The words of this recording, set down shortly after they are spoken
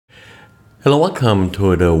Hello, welcome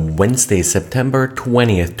to the Wednesday, September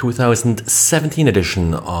 20th, 2017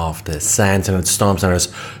 edition of the SANS and Storm Center's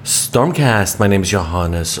Stormcast. My name is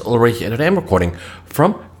Johannes Ulrich and today I'm recording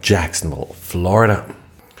from Jacksonville, Florida.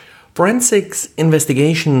 Forensics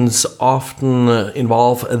investigations often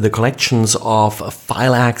involve the collections of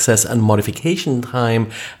file access and modification time,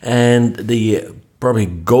 and the probably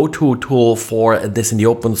go-to tool for this in the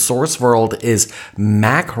open source world is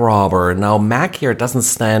MacRobber. Now, Mac here doesn't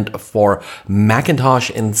stand for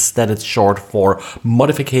Macintosh. Instead, it's short for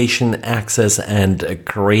modification, access, and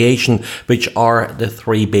creation, which are the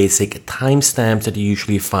three basic timestamps that you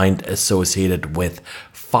usually find associated with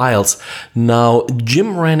files. Now,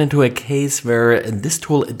 Jim ran into a case where this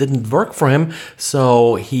tool didn't work for him,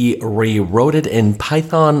 so he rewrote it in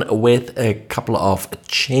Python with a couple of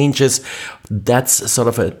changes. That's sort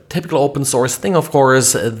of a typical open source thing, of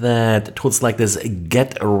course, that tools like this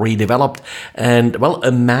get redeveloped. And, well,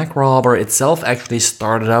 a MacRobber itself actually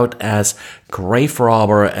started out as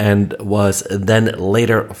GraveRobber and was then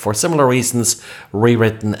later, for similar reasons,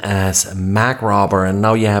 rewritten as MacRobber. And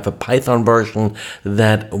now you have a Python version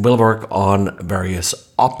that will work on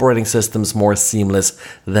various operating systems more seamless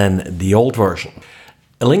than the old version.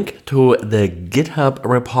 A link to the GitHub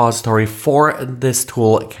repository for this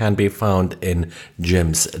tool can be found in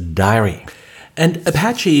Jim's diary. And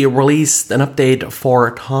Apache released an update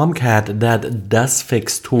for Tomcat that does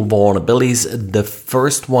fix two vulnerabilities. The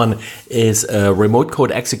first one is a remote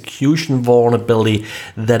code execution vulnerability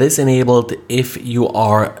that is enabled if you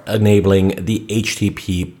are enabling the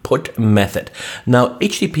HTTP put method. Now,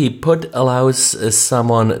 HTTP put allows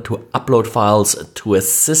someone to upload files to a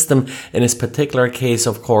system. In this particular case,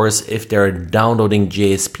 of course, if they're downloading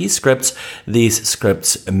JSP scripts, these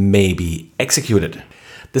scripts may be executed.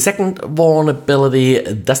 The second vulnerability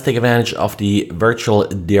does take advantage of the virtual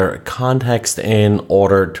dir context in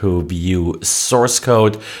order to view source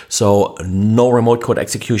code. So no remote code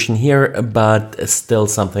execution here, but still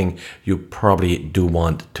something you probably do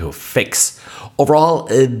want to fix. Overall,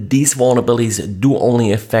 these vulnerabilities do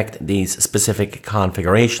only affect these specific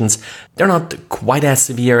configurations. They're not quite as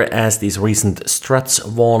severe as these recent struts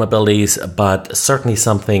vulnerabilities, but certainly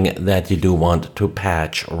something that you do want to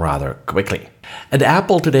patch rather quickly. And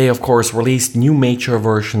Apple today, of course, released new major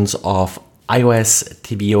versions of iOS,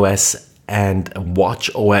 tvOS, and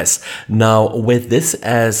watchOS. Now, with this,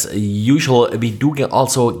 as usual, we do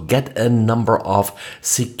also get a number of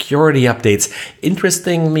security updates.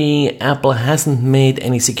 Interestingly, Apple hasn't made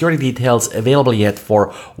any security details available yet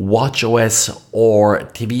for watchOS or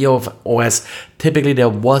tvOS. Typically, there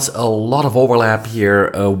was a lot of overlap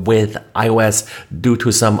here with iOS due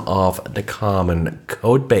to some of the common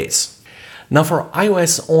code base. Now, for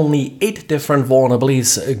iOS, only 8 different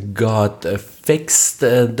vulnerabilities got fixed.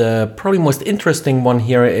 The probably most interesting one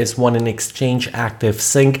here is one in Exchange Active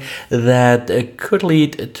Sync that could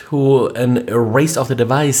lead to an erase of the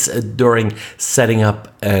device during setting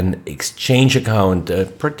up an Exchange account. A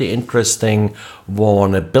pretty interesting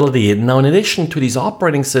vulnerability. Now, in addition to these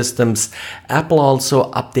operating systems, Apple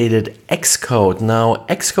also updated Xcode. Now,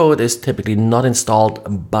 Xcode is typically not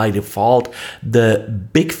installed by default. The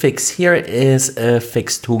big fix here is a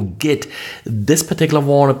fix to Git. This particular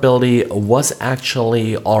vulnerability was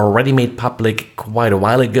actually already made public quite a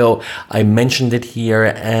while ago. I mentioned it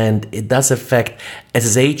here, and it does affect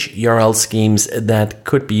SSH URL schemes that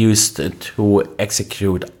could be used to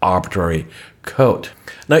execute arbitrary code.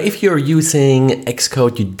 Now, if you're using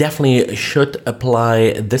Xcode, you definitely should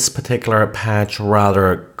apply this particular patch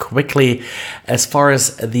rather quickly. As far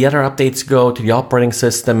as the other updates go to the operating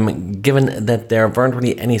system, given that there weren't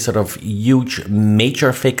really any sort of huge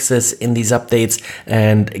major fixes in these updates,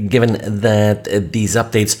 and given that these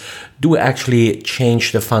updates do actually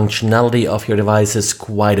change the functionality of your devices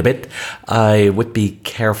quite a bit, I would be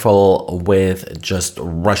careful with just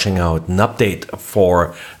rushing out an update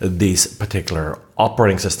for these particular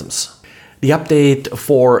operating systems. The update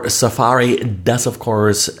for Safari does, of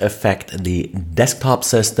course, affect the desktop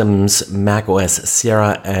systems, Mac OS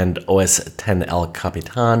Sierra and OS X El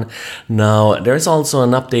Capitan. Now, there's also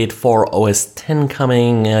an update for OS X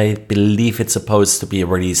coming. I believe it's supposed to be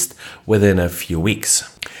released within a few weeks.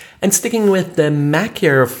 And sticking with the Mac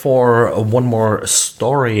here for one more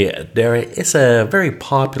story, there is a very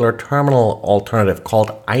popular terminal alternative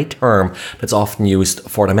called iTerm that's often used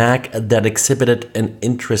for the Mac that exhibited an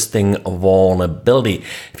interesting vulnerability.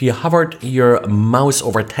 If you hovered your mouse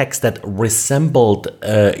over text that resembled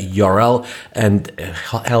a URL and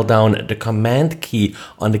held down the command key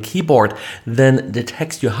on the keyboard, then the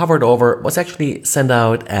text you hovered over was actually sent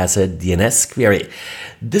out as a DNS query.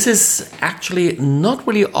 This is actually not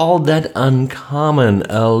really all all that uncommon.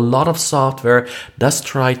 A lot of software does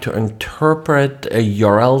try to interpret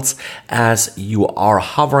URLs as you are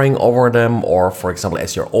hovering over them, or for example,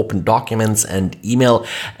 as you open documents and email,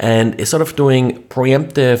 and is sort of doing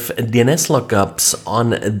preemptive DNS lookups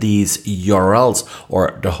on these URLs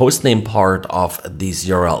or the hostname part of these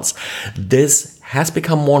URLs. This has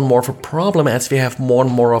become more and more of a problem as we have more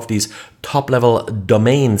and more of these top-level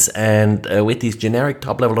domains, and with these generic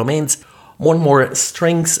top-level domains, more and more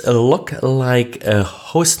strings look like a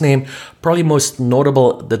hostname. Probably most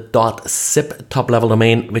notable the .zip top-level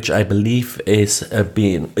domain, which I believe is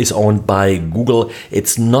owned by Google.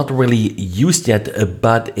 It's not really used yet,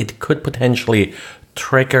 but it could potentially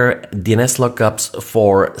trigger DNS lookups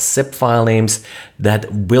for zip file names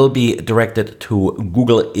that will be directed to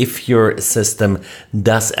Google if your system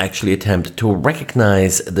does actually attempt to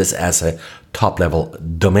recognize this as a top-level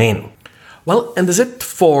domain. Well, and that's it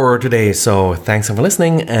for today. So thanks for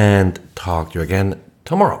listening, and talk to you again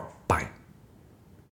tomorrow.